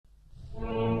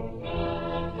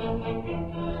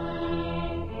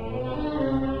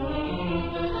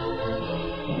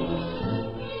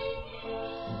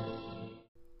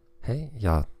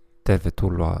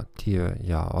Tervetuloa työ-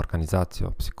 ja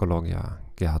organisaatiopsykologia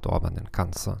kehitysavainen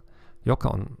kanssa, joka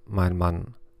on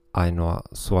maailman ainoa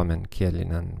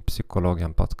suomenkielinen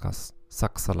psykologian podcast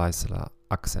saksalaisella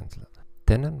aksentilla.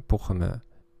 Tänään puhumme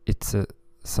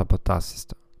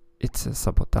itsesabotaasista.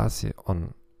 Itsesabotaasi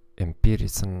on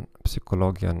empiirisen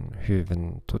psykologian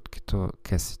hyvin tutkittu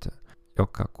käsite,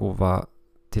 joka kuvaa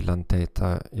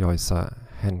tilanteita, joissa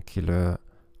henkilö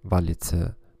valitsee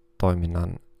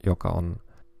toiminnan, joka on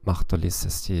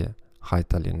mahdollisesti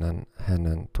haitallinen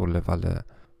hänen tulevalle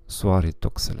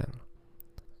suoritukselleen.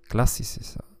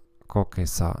 Klassisissa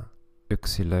kokeissa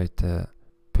yksilöitä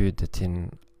pyydettiin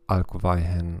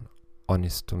alkuvaiheen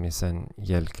onnistumisen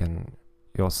jälkeen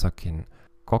jossakin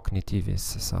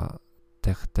kognitiivisessa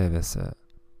tehtävässä,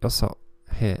 jossa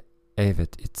he eivät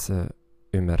itse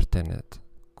ymmärtäneet,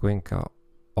 kuinka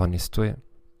onnistui.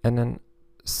 Ennen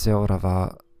seuraavaa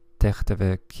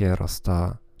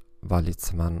tehtäväkierrosta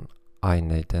valitseman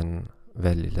aineiden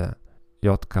välillä,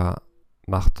 jotka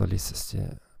mahdollisesti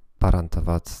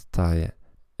parantavat tai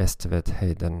estävät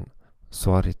heidän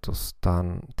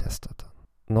suoritustaan testata.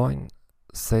 Noin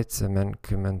 70%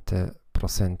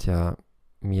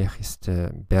 miehistä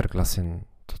Berglasin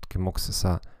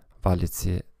tutkimuksessa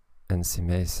valitsi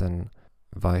ensimmäisen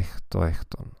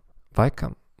vaihtoehton.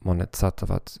 Vaikka monet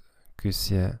saattavat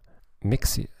kysyä,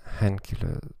 miksi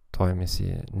henkilö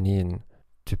toimisi niin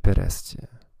typerästi.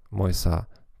 Muissa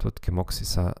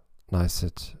tutkimuksissa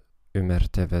naiset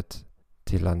ymmärtävät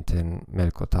tilanteen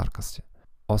melko tarkasti.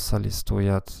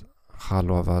 Osallistujat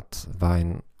haluavat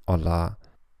vain olla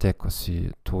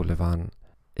tekosyy tulevan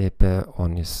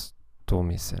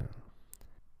epäonnistumisen.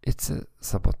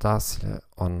 Itsesabotaasille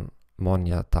on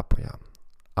monia tapoja.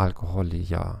 Alkoholi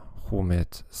ja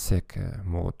huumeet sekä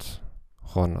muut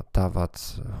huonot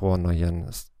tavat, huonojen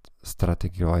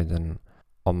strategioiden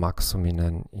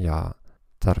omaksuminen ja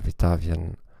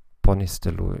tarvittavien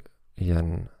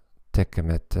ponnistelujen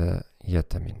tekemättä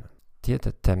jättäminen.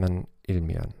 Tiedät tämän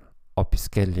ilmiön.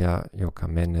 Opiskelija, joka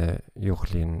menee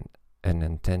juhliin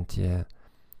ennen tenttiä,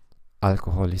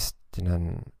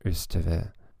 alkoholistinen ystävä,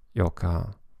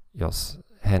 joka, jos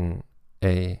hän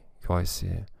ei joisi,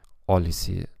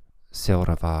 olisi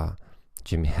seuraava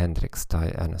Jimi Hendrix tai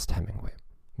Ernest Hemingway.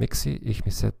 Miksi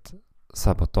ihmiset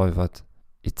sabotoivat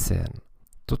itseään?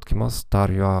 Tutkimus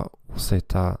tarjoaa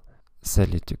useita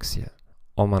selityksiä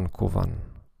oman kuvan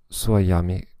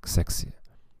suojaamiseksi.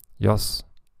 Jos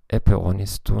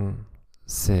epäonnistun,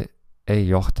 se ei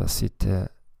johta sitä,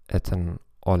 etten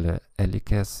ole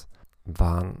elikäs,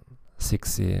 vaan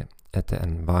siksi, että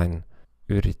en vain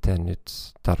yrittänyt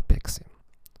tarpeeksi.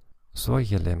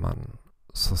 Suojelemaan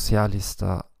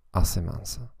sosiaalista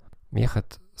asemansa.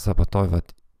 Miehet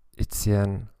sabotoivat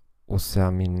itseään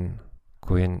useammin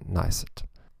kuin naiset.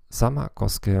 Sama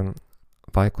koskee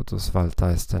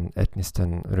vaikutusvaltaisten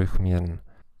etnisten ryhmien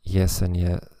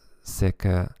jäseniä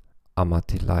sekä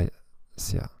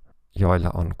ammattilaisia,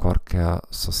 joilla on korkea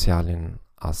sosiaalinen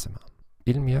asema.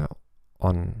 Ilmiö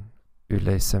on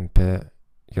yleisempi,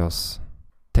 jos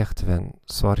tehtävän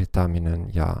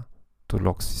suorittaminen ja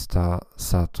tuloksista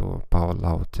saatu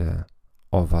palaute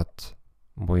ovat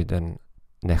muiden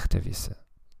nähtävissä.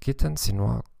 Kiitän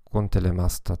sinua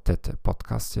kuuntelemasta tätä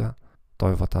podcastia.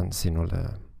 Toivotan sinulle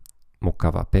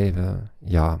mukava päivä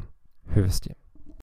ja hyvästi.